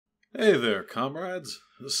Hey there, comrades.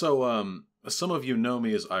 Some of you know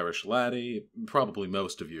me as Irish Laddie, probably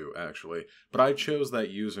most of you, actually, but I chose that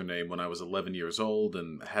username when I was 11 years old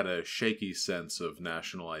and had a shaky sense of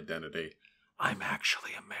national identity. I'm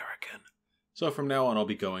actually American. So from now on, I'll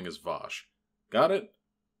be going as Vosh. Got it?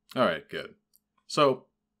 Alright, good. So,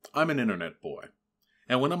 I'm an internet boy.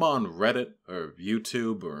 And when I'm on Reddit, or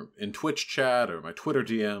YouTube, or in Twitch chat, or my Twitter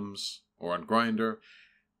DMs, or on Grindr,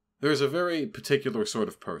 there's a very particular sort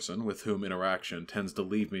of person with whom interaction tends to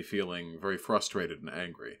leave me feeling very frustrated and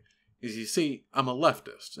angry. You see, I'm a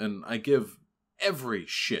leftist, and I give every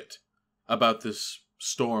shit about this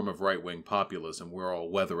storm of right-wing populism we're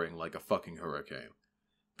all weathering like a fucking hurricane.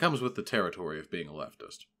 Comes with the territory of being a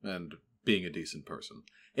leftist, and being a decent person.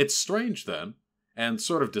 It's strange, then, and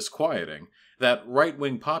sort of disquieting, that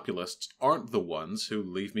right-wing populists aren't the ones who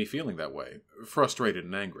leave me feeling that way. Frustrated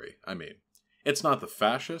and angry, I mean. It's not the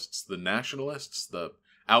fascists, the nationalists, the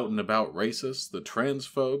out-and-about racists, the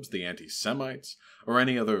transphobes, the anti-Semites, or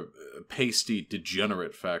any other pasty,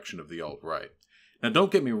 degenerate faction of the alt-right. Now,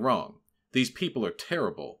 don't get me wrong. These people are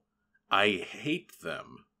terrible. I hate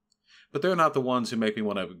them. But they're not the ones who make me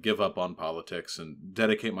want to give up on politics and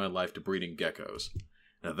dedicate my life to breeding geckos.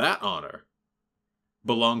 Now, that honor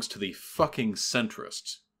belongs to the fucking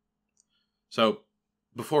centrists. So,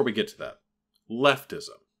 before we get to that,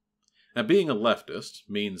 leftism. Now, being a leftist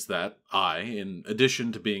means that I, in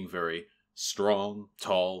addition to being very strong,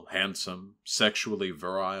 tall, handsome, sexually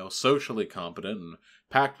virile, socially competent, and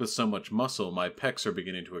packed with so much muscle my pecs are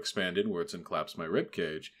beginning to expand inwards and collapse my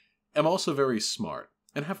ribcage, am also very smart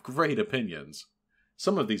and have great opinions.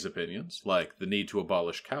 Some of these opinions, like the need to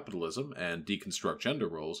abolish capitalism and deconstruct gender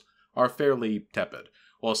roles, are fairly tepid,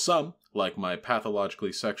 while some, like my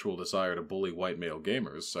pathologically sexual desire to bully white male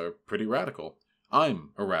gamers, are pretty radical. I'm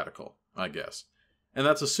a radical, I guess. And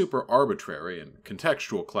that's a super arbitrary and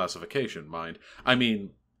contextual classification, mind. I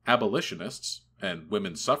mean, abolitionists and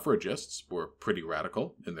women suffragists were pretty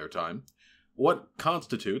radical in their time. What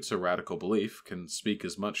constitutes a radical belief can speak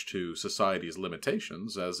as much to society's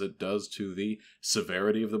limitations as it does to the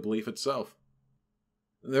severity of the belief itself.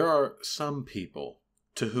 There are some people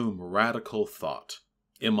to whom radical thought,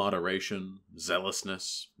 immoderation,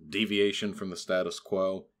 zealousness, deviation from the status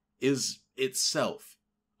quo, is itself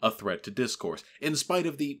a threat to discourse, in spite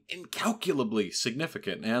of the incalculably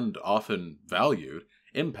significant and often valued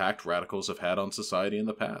impact radicals have had on society in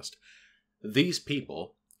the past. These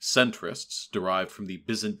people, centrists, derived from the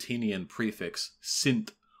Byzantinian prefix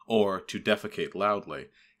sint, or to defecate loudly,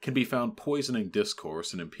 can be found poisoning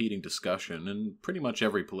discourse and impeding discussion in pretty much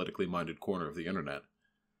every politically minded corner of the internet.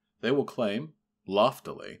 They will claim,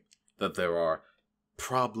 loftily, that there are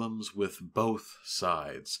problems with both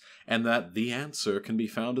sides, and that the answer can be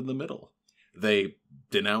found in the middle. They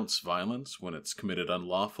denounce violence when it's committed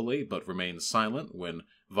unlawfully, but remain silent when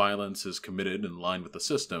violence is committed in line with the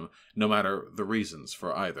system, no matter the reasons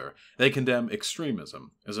for either. They condemn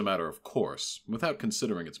extremism as a matter of course, without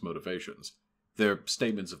considering its motivations. Their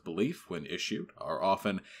statements of belief, when issued, are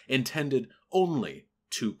often intended only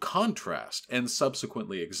to contrast and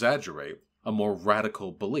subsequently exaggerate a more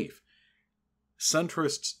radical belief.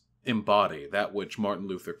 Centrists embody that which Martin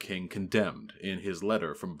Luther King condemned in his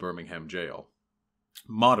letter from Birmingham jail.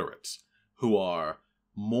 Moderates, who are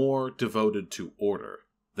more devoted to order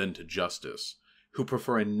than to justice, who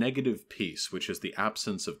prefer a negative peace, which is the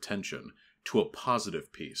absence of tension, to a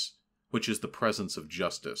positive peace, which is the presence of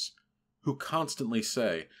justice, who constantly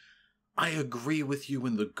say, "I agree with you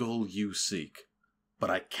in the goal you seek, but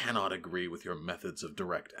I cannot agree with your methods of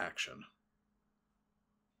direct action."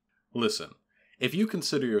 Listen. If you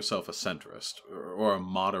consider yourself a centrist, or a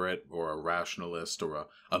moderate, or a rationalist, or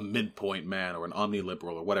a midpoint man, or an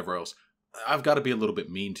omniliberal, or whatever else, I've got to be a little bit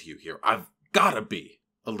mean to you here. I've got to be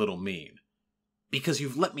a little mean. Because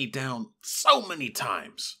you've let me down so many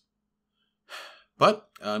times. But,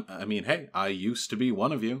 I mean, hey, I used to be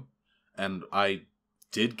one of you. And I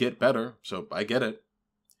did get better, so I get it.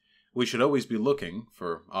 We should always be looking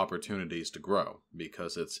for opportunities to grow,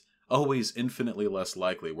 because it's always infinitely less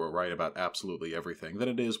likely we're right about absolutely everything than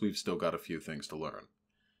it is we've still got a few things to learn.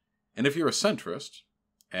 And if you're a centrist,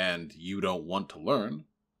 and you don't want to learn,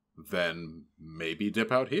 then maybe dip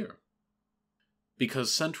out here.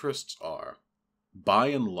 Because centrists are, by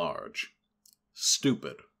and large,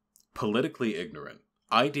 stupid, politically ignorant,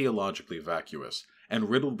 ideologically vacuous, and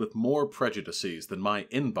riddled with more prejudices than my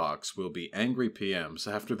inbox will be angry PMs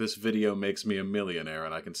after this video makes me a millionaire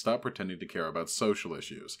and I can stop pretending to care about social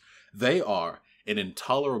issues. They are an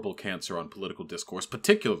intolerable cancer on political discourse,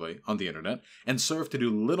 particularly on the internet, and serve to do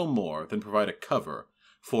little more than provide a cover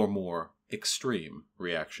for more extreme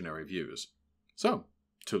reactionary views. So,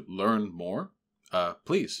 to learn more,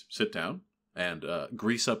 please sit down and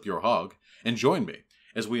grease up your hog and join me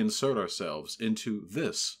as we insert ourselves into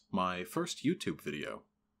this, my first YouTube video.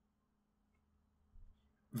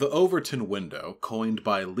 The Overton window, coined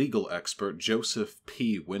by legal expert Joseph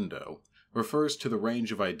P. Window, refers to the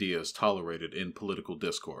range of ideas tolerated in political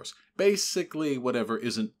discourse, basically whatever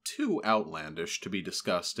isn't too outlandish to be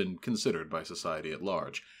discussed and considered by society at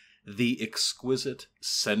large. The exquisite,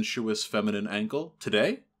 sensuous feminine angle,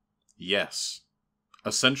 today? Yes.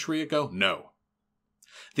 A century ago? No.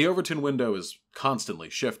 The Overton window is constantly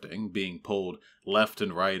shifting, being pulled left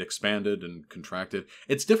and right, expanded and contracted.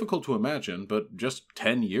 It's difficult to imagine, but just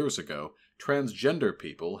 10 years ago, transgender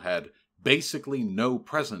people had basically no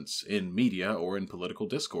presence in media or in political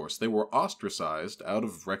discourse. They were ostracized out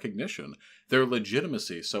of recognition. Their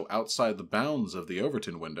legitimacy so outside the bounds of the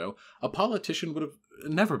Overton window, a politician would have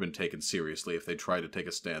never been taken seriously if they tried to take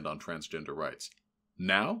a stand on transgender rights.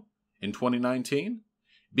 Now, in 2019,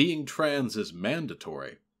 being trans is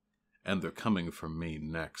mandatory, and they're coming for me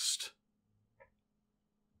next.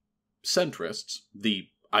 Centrists, the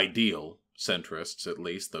ideal centrists at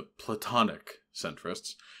least, the platonic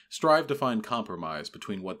centrists, strive to find compromise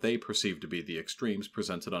between what they perceive to be the extremes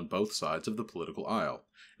presented on both sides of the political aisle.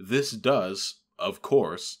 This does, of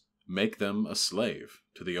course, make them a slave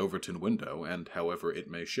to the Overton window and however it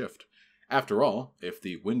may shift. After all, if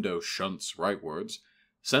the window shunts rightwards,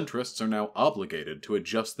 centrists are now obligated to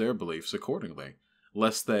adjust their beliefs accordingly,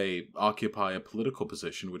 lest they occupy a political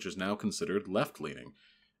position which is now considered left-leaning.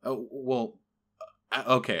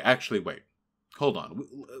 Okay, actually, wait. Hold on.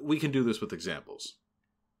 We can do this with examples.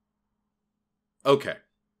 Okay.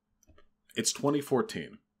 It's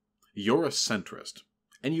 2014. You're a centrist,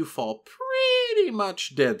 and you fall pretty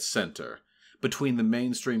much dead center between the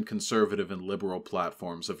mainstream conservative and liberal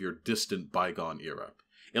platforms of your distant bygone era.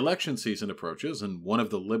 Election season approaches, and one of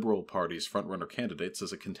the Liberal Party's frontrunner candidates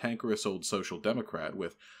is a cantankerous old social democrat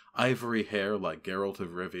with ivory hair like Geralt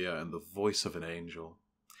of Rivia and the voice of an angel.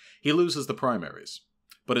 He loses the primaries,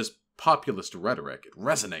 but his populist rhetoric, it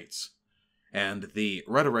resonates, and the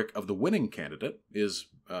rhetoric of the winning candidate is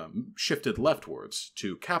shifted leftwards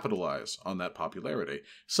to capitalize on that popularity.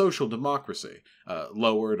 Social democracy,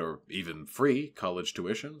 lowered or even free college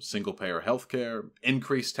tuition, single-payer healthcare,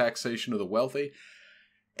 increased taxation of the wealthy.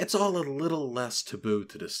 It's all a little less taboo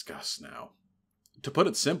to discuss now. To put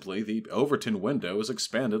it simply, the Overton window is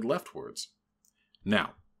expanded leftwards.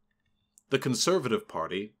 Now, the Conservative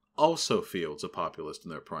Party also fields a populist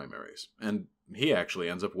in their primaries, and he actually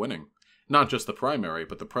ends up winning. Not just the primary,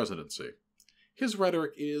 but the presidency. His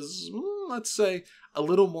rhetoric is, let's say, a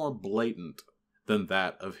little more blatant than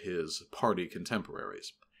that of his party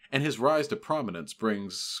contemporaries, and his rise to prominence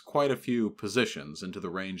brings quite a few positions into the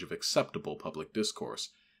range of acceptable public discourse.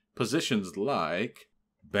 Positions like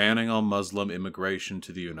banning all Muslim immigration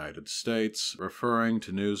to the United States, referring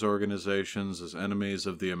to news organizations as enemies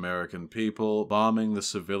of the American people, bombing the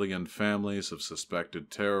civilian families of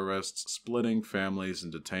suspected terrorists, splitting families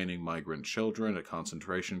and detaining migrant children at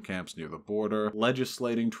concentration camps near the border,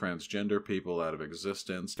 legislating transgender people out of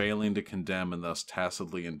existence, failing to condemn and thus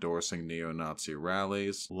tacitly endorsing neo-Nazi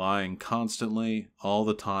rallies, lying constantly, all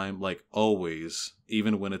the time, like always,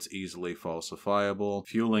 even when it's easily falsifiable,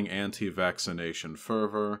 fueling anti-vaccination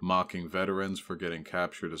fervor, mocking veterans for getting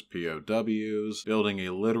captured as POWs, building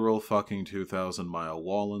a literal fucking 2,000-mile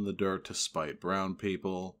wall in the dirt to spite brown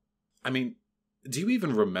people. I mean, do you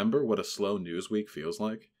even remember what a slow news week feels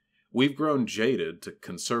like? We've grown jaded to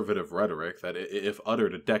conservative rhetoric that, if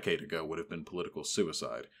uttered a decade ago, would have been political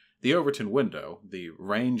suicide. The Overton window, the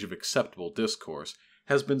range of acceptable discourse,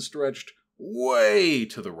 has been stretched way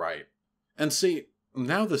to the right. And see,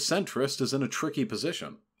 now the centrist is in a tricky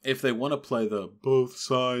position. If they want to play the both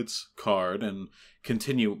sides card and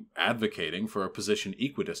continue advocating for a position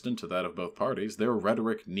equidistant to that of both parties, their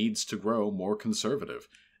rhetoric needs to grow more conservative.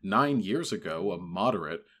 9 years ago, a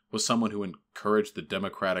moderate was someone who encouraged the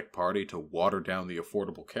Democratic Party to water down the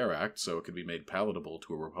Affordable Care Act so it could be made palatable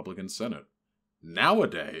to a Republican Senate.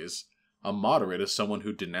 Nowadays, a moderate is someone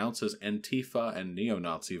who denounces Antifa and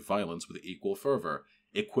neo-Nazi violence with equal fervor,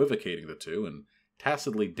 equivocating the two and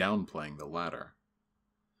tacitly downplaying the latter.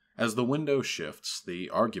 As the window shifts, the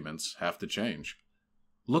arguments have to change.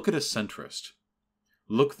 Look at a centrist.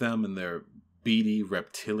 Look them in their beady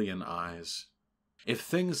reptilian eyes. If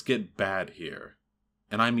things get bad here,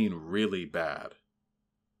 and I mean really bad,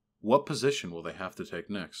 what position will they have to take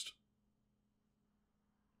next?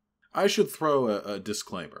 I should throw a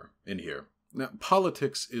disclaimer in here. Now,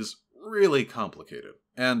 politics is really complicated,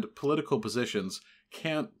 and political positions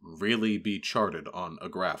can't really be charted on a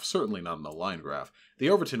graph, certainly not on a line graph. The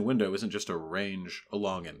Overton window isn't just a range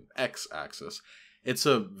along an x-axis. It's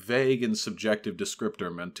a vague and subjective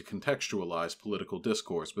descriptor meant to contextualize political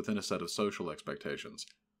discourse within a set of social expectations.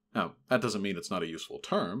 Now, that doesn't mean it's not a useful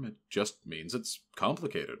term, it just means it's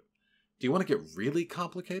complicated. Do you want to get really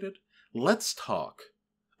complicated? Let's talk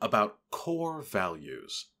about core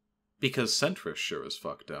values, because centrists sure as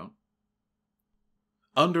fuck don't.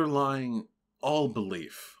 Underlying all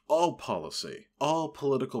belief, all policy, all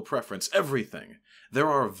political preference, everything, there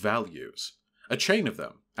are values. A chain of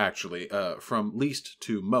them, actually, from least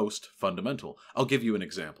to most fundamental. I'll give you an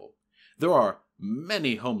example. There are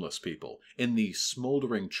many homeless people in the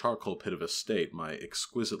smoldering charcoal pit of a state my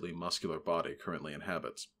exquisitely muscular body currently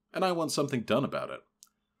inhabits, and I want something done about it.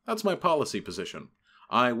 That's my policy position.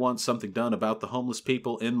 I want something done about the homeless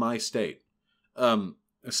people in my state.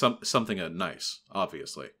 Something nice,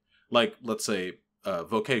 obviously. Like, let's say,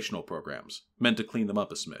 vocational programs, meant to clean them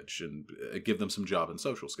up a smidge and give them some job and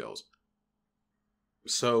social skills.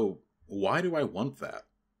 So, why do I want that?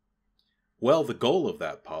 Well, the goal of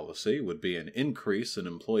that policy would be an increase in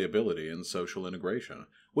employability and social integration,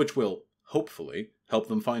 which will, hopefully, help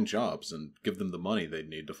them find jobs and give them the money they'd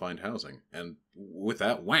need to find housing. And with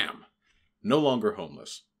that, wham! No longer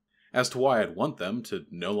homeless. As to why I'd want them to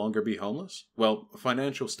no longer be homeless? Well,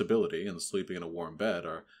 financial stability and sleeping in a warm bed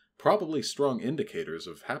are probably strong indicators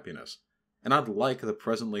of happiness. And I'd like the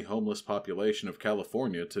presently homeless population of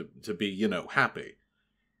California to be, happy.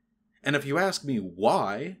 And if you ask me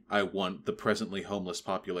why I want the presently homeless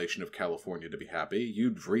population of California to be happy,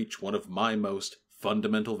 you'd reach one of my most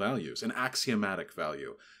fundamental values, an axiomatic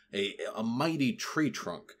value, a mighty tree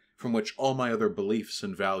trunk from which all my other beliefs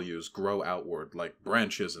and values grow outward like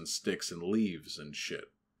branches and sticks and leaves and shit.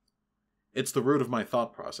 It's the root of my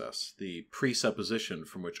thought process, the presupposition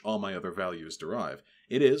from which all my other values derive.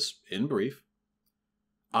 It is, in brief,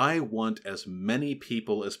 I want as many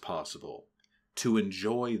people as possible to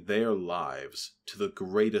enjoy their lives to the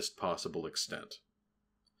greatest possible extent.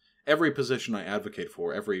 Every position I advocate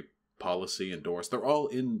for, every policy endorsed, they're all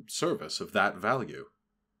in service of that value.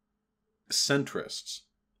 Centrists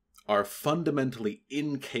are fundamentally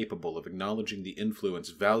incapable of acknowledging the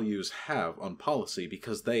influence values have on policy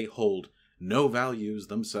because they hold no values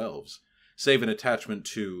themselves, save an attachment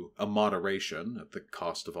to a moderation at the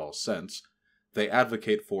cost of all sense. They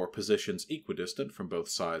advocate for positions equidistant from both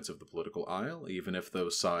sides of the political aisle, even if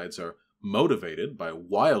those sides are motivated by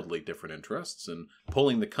wildly different interests and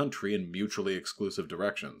pulling the country in mutually exclusive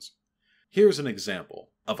directions. Here's an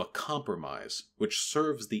example of a compromise which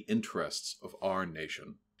serves the interests of our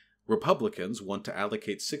nation. Republicans want to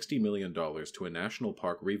allocate $60 million to a national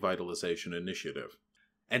park revitalization initiative,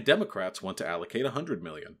 and Democrats want to allocate $100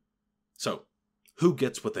 million. So, who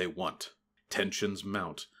gets what they want? Tensions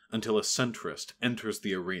mount until a centrist enters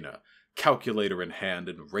the arena, calculator in hand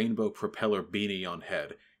and rainbow propeller beanie on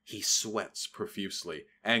head. He sweats profusely,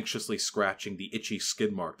 anxiously scratching the itchy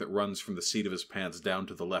skid mark that runs from the seat of his pants down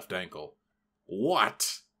to the left ankle.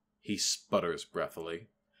 "What?" he sputters breathily.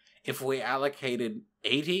 "If we allocated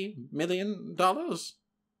 $80 million?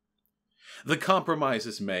 The compromise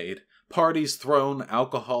is made. Parties thrown,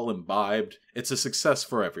 alcohol imbibed. It's a success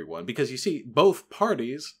for everyone, because you see, both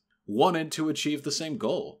parties wanted to achieve the same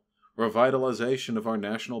goal, revitalization of our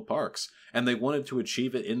national parks, and they wanted to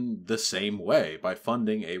achieve it in the same way, by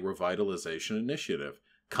funding a revitalization initiative.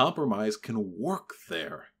 Compromise can work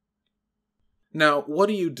there. Now, what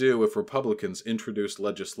do you do if Republicans introduce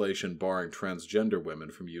legislation barring transgender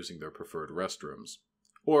women from using their preferred restrooms?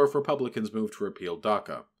 Or if Republicans move to repeal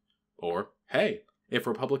DACA? Or, hey, if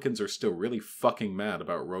Republicans are still really fucking mad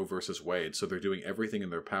about Roe versus Wade, so they're doing everything in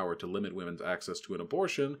their power to limit women's access to an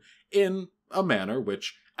abortion in a manner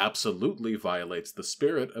which absolutely violates the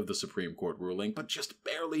spirit of the Supreme Court ruling, but just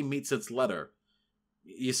barely meets its letter.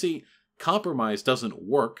 You see, compromise doesn't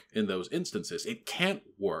work in those instances. It can't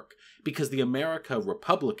work because the America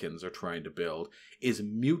Republicans are trying to build is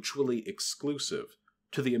mutually exclusive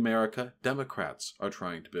to the America Democrats are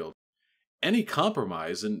trying to build. Any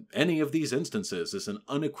compromise in any of these instances is an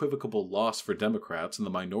unequivocal loss for Democrats and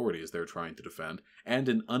the minorities they're trying to defend, and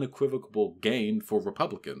an unequivocal gain for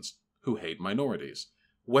Republicans, who hate minorities.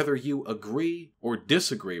 Whether you agree or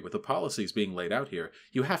disagree with the policies being laid out here,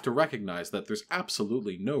 you have to recognize that there's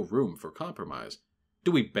absolutely no room for compromise.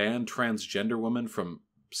 Do we ban transgender women from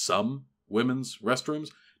some women's restrooms?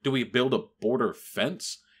 Do we build a border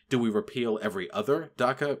fence? Do we repeal every other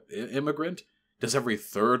DACA immigrant? Does every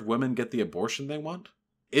third woman get the abortion they want?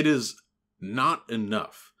 It is not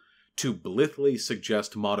enough to blithely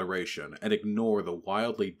suggest moderation and ignore the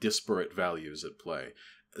wildly disparate values at play.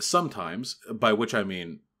 Sometimes, by which I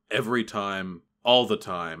mean every time, all the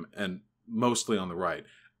time, and mostly on the right,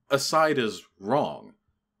 a side is wrong.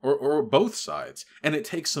 Or both sides, and it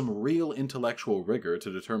takes some real intellectual rigor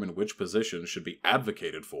to determine which position should be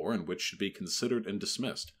advocated for and which should be considered and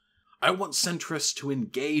dismissed. I want centrists to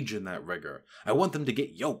engage in that rigor. I want them to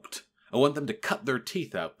get yoked. I want them to cut their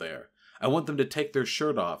teeth out there. I want them to take their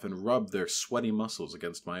shirt off and rub their sweaty muscles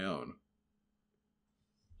against my own.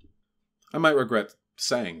 I might regret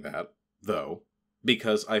saying that, though,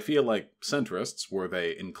 because I feel like centrists, were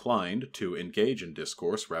they inclined to engage in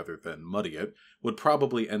discourse rather than muddy it, would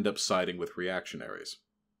probably end up siding with reactionaries.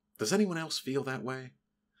 Does anyone else feel that way?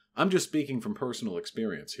 I'm just speaking from personal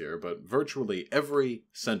experience here, but virtually every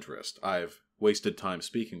centrist I've wasted time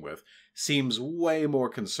speaking with seems way more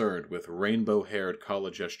concerned with rainbow-haired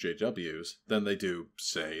college SJWs than they do,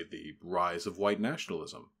 say, the rise of white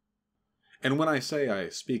nationalism. And when I say I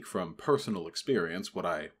speak from personal experience, what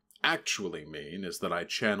I actually mean is that I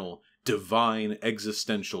channel divine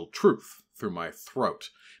existential truth through my throat,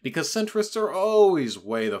 because centrists are always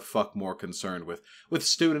way the fuck more concerned with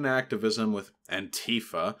student activism, with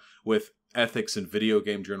Antifa, with ethics and video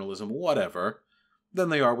game journalism, whatever, than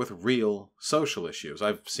they are with real social issues.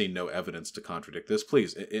 I've seen no evidence to contradict this.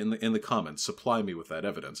 Please, in the comments, supply me with that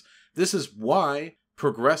evidence. This is why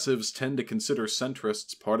progressives tend to consider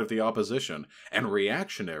centrists part of the opposition, and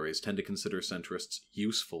reactionaries tend to consider centrists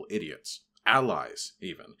useful idiots. Allies,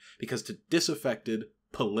 even. Because to disaffected,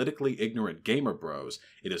 politically ignorant gamer bros,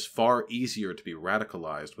 it is far easier to be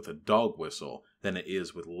radicalized with a dog whistle than it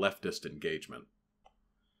is with leftist engagement.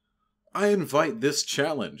 I invite this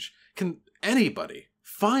challenge. Can anybody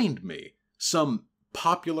find me some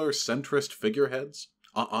popular centrist figureheads?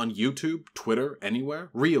 On YouTube, Twitter, anywhere?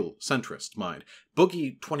 Real centrist, mind.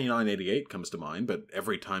 Boogie2988 comes to mind, but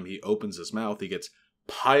every time he opens his mouth, he gets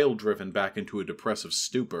pile-driven back into a depressive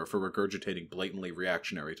stupor for regurgitating blatantly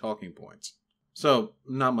reactionary talking points. So,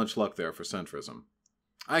 not much luck there for centrism.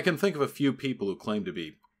 I can think of a few people who claim to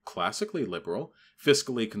be classically liberal,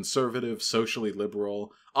 fiscally conservative, socially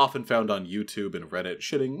liberal, often found on YouTube and Reddit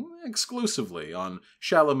shitting exclusively on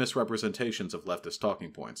shallow misrepresentations of leftist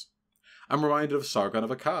talking points. I'm reminded of Sargon of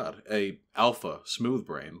Akkad, a alpha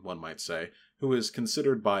smoothbrain, one might say, who is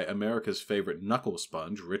considered by America's favorite knuckle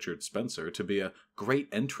sponge, Richard Spencer, to be a great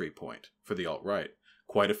entry point for the alt-right.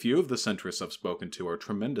 Quite a few of the centrists I've spoken to are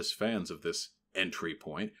tremendous fans of this entry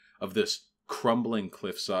point, of this crumbling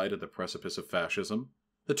cliffside at the precipice of fascism.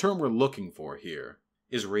 The term we're looking for here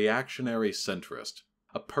is reactionary centrist,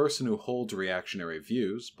 a person who holds reactionary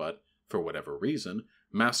views, but, for whatever reason,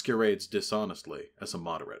 masquerades dishonestly as a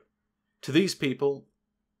moderate. To these people,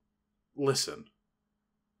 listen,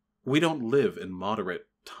 we don't live in moderate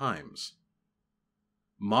times.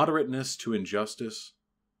 Moderateness to injustice,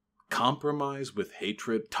 compromise with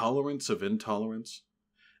hatred, tolerance of intolerance,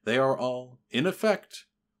 they are all, in effect,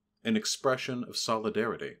 an expression of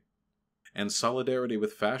solidarity. And solidarity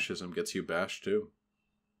with fascism gets you bashed too.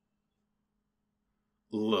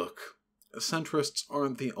 Look, centrists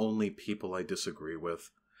aren't the only people I disagree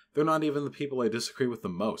with. They're not even the people I disagree with the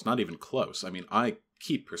most, not even close. I mean, I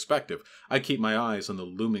keep perspective. I keep my eyes on the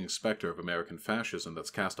looming specter of American fascism that's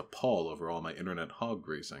cast a pall over all my internet hog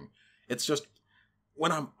greasing. It's just,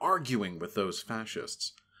 when I'm arguing with those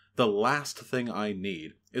fascists, the last thing I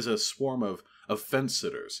need is a swarm of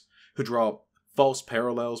fence-sitters who draw false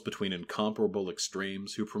parallels between incomparable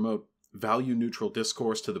extremes, who promote value-neutral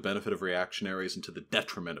discourse to the benefit of reactionaries and to the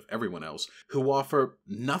detriment of everyone else, who offer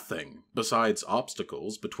nothing besides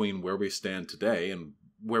obstacles between where we stand today and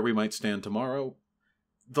where we might stand tomorrow.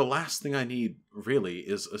 The last thing I need, really,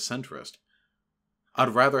 is a centrist. I'd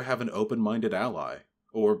rather have an open-minded ally,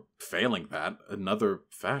 or, failing that, another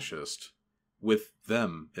fascist. With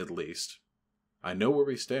them, at least. I know where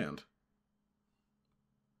we stand.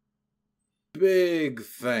 Big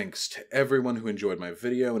thanks to everyone who enjoyed my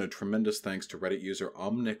video, and a tremendous thanks to Reddit user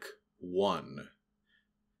Omnic1,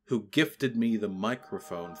 who gifted me the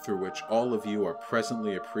microphone through which all of you are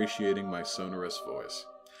presently appreciating my sonorous voice.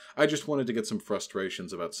 I just wanted to get some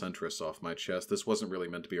frustrations about centrists off my chest. This wasn't really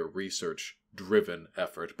meant to be a research-driven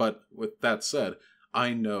effort, but with that said,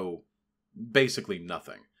 I know basically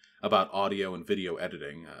nothing about audio and video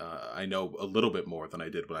editing. I know a little bit more than I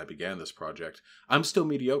did when I began this project. I'm still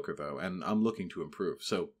mediocre, though, and I'm looking to improve,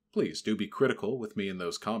 so please do be critical with me in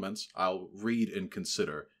those comments. I'll read and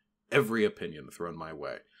consider every opinion thrown my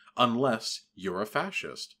way, unless you're a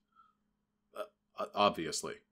fascist. Obviously.